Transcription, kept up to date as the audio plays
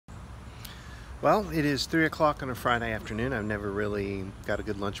Well, it is 3 o'clock on a Friday afternoon. I've never really got a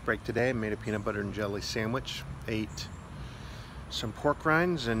good lunch break today. I made a peanut butter and jelly sandwich, ate some pork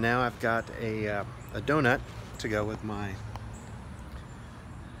rinds, and now I've got a donut to go with my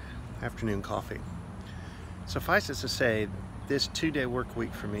afternoon coffee. Suffice it to say, this 2-day work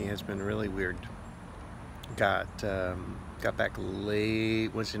week for me has been really weird. Got back late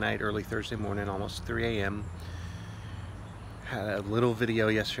Wednesday night, early Thursday morning, almost 3 a.m. Had a little video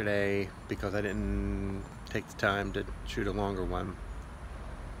yesterday because I didn't take the time to shoot a longer one,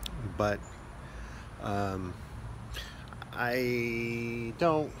 but I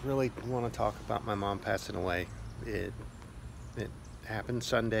don't really want to talk about my mom passing away. It happened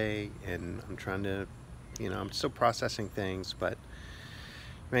Sunday, and I'm trying to, I'm still processing things, but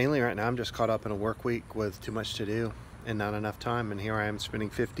mainly right now I'm just caught up in a work week with too much to do and not enough time, and here I am spending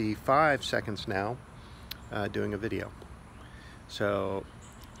 55 seconds now doing a video. So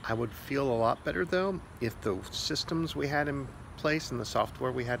I would feel a lot better though if the systems we had in place and the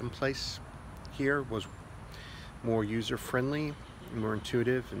software we had in place here was more user-friendly, more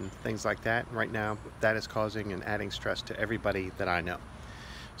intuitive, and things like that. Right now that is causing and adding stress to everybody that I know.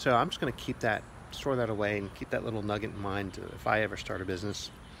 So I'm just going to keep that, store that away, and keep that little nugget in mind if I ever start a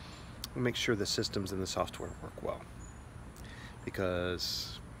business. I'll make sure the systems and the software work well,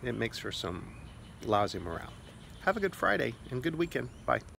 because it makes for some lousy morale. Have a good Friday and good weekend. Bye.